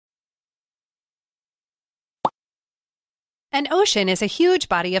An ocean is a huge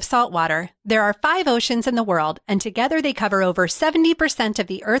body of salt water. There are 5 oceans in the world, and together they cover over 70% of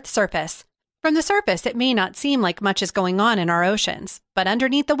the Earth's surface. From the surface, it may not seem like much is going on in our oceans, but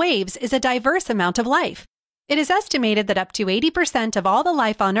underneath the waves is a diverse amount of life. It is estimated that up to 80% of all the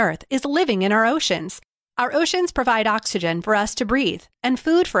life on Earth is living in our oceans. Our oceans provide oxygen for us to breathe and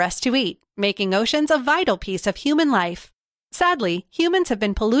food for us to eat, making oceans a vital piece of human life. Sadly, humans have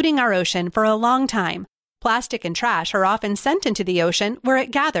been polluting our ocean for a long time. Plastic and trash are often sent into the ocean where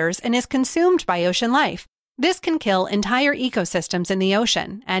it gathers and is consumed by ocean life. This can kill entire ecosystems in the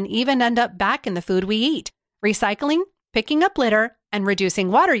ocean and even end up back in the food we eat. Recycling, picking up litter, and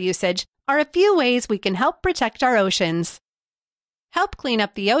reducing water usage are a few ways we can help protect our oceans. Help clean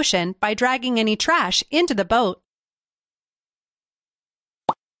up the ocean by dragging any trash into the boat.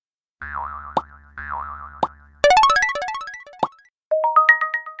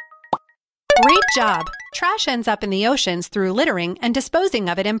 Great job! Trash ends up in the oceans through littering and disposing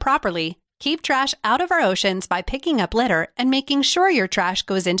of it improperly. Keep trash out of our oceans by picking up litter and making sure your trash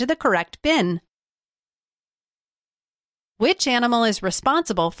goes into the correct bin. Which animal is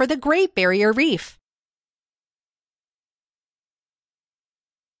responsible for the Great Barrier Reef?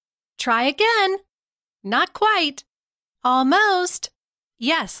 Try again. Not quite. Almost.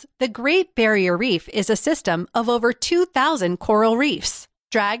 Yes, the Great Barrier Reef is a system of over 2,000 coral reefs.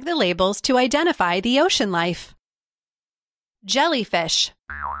 Drag the labels to identify the ocean life. Jellyfish.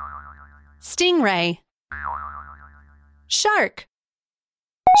 Stingray. Shark.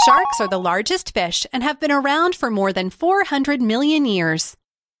 Sharks are the largest fish and have been around for more than 400 million years.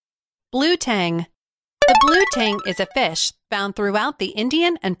 Blue tang. The blue tang is a fish found throughout the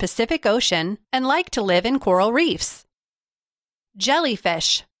Indian and Pacific Ocean and like to live in coral reefs.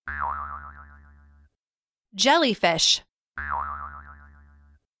 Jellyfish. Jellyfish.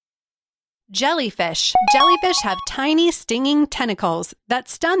 Jellyfish. Jellyfish have tiny stinging tentacles that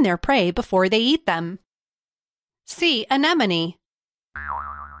stun their prey before they eat them. Sea anemone.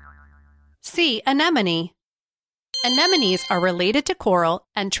 Sea anemone. Anemones are related to coral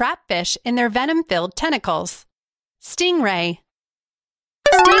and trap fish in their venom-filled tentacles. Stingray.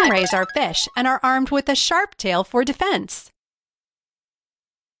 Stingrays are fish and are armed with a sharp tail for defense.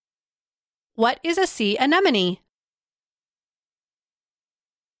 What is a sea anemone?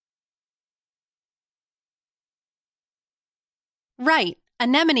 Right,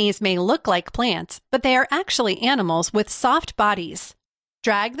 anemones may look like plants, but they are actually animals with soft bodies.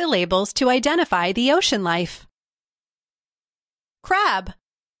 Drag the labels to identify the ocean life. Crab.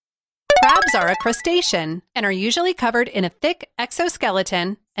 Crabs are a crustacean and are usually covered in a thick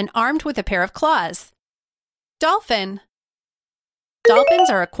exoskeleton and armed with a pair of claws. Dolphin.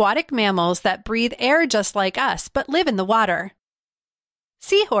 Dolphins are aquatic mammals that breathe air just like us but live in the water.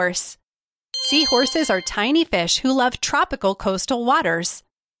 Seahorse. Seahorses are tiny fish who love tropical coastal waters.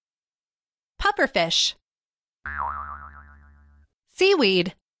 Pufferfish.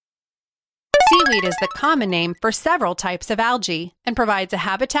 Seaweed. Seaweed is the common name for several types of algae and provides a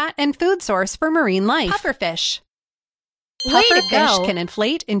habitat and food source for marine life. Pufferfish. Pufferfish can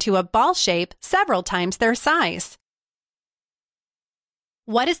inflate into a ball shape several times their size.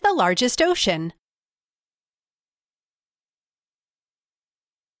 What is the largest ocean?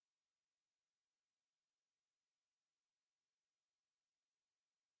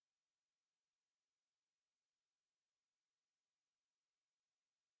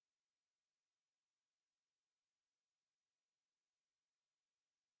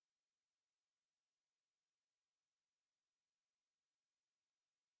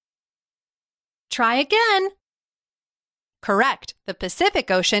 Try again. Correct. The Pacific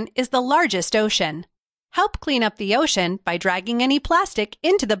Ocean is the largest ocean. Help clean up the ocean by dragging any plastic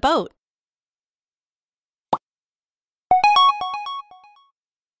into the boat.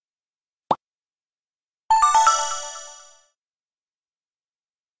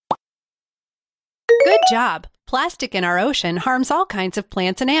 Good job. Plastic in our ocean harms all kinds of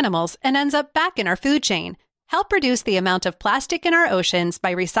plants and animals and ends up back in our food chain. Help reduce the amount of plastic in our oceans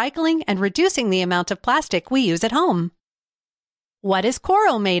by recycling and reducing the amount of plastic we use at home. What is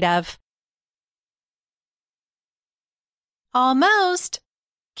coral made of? Almost.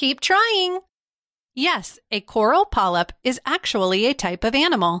 Keep trying. Yes, a coral polyp is actually a type of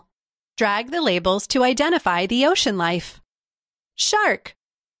animal. Drag the labels to identify the ocean life. Shark.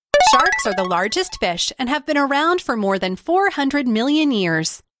 Sharks are the largest fish and have been around for more than 400 million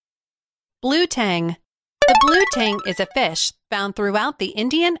years. Blue tang. The blue tang is a fish found throughout the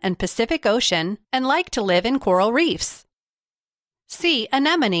Indian and Pacific Ocean and like to live in coral reefs. Sea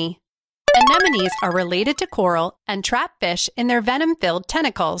anemone. Anemones are related to coral and trap fish in their venom-filled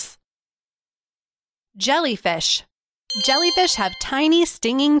tentacles. Jellyfish. Jellyfish have tiny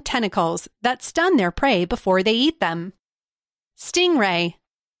stinging tentacles that stun their prey before they eat them. Stingray.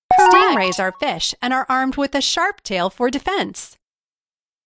 Correct. Stingrays are fish and are armed with a sharp tail for defense.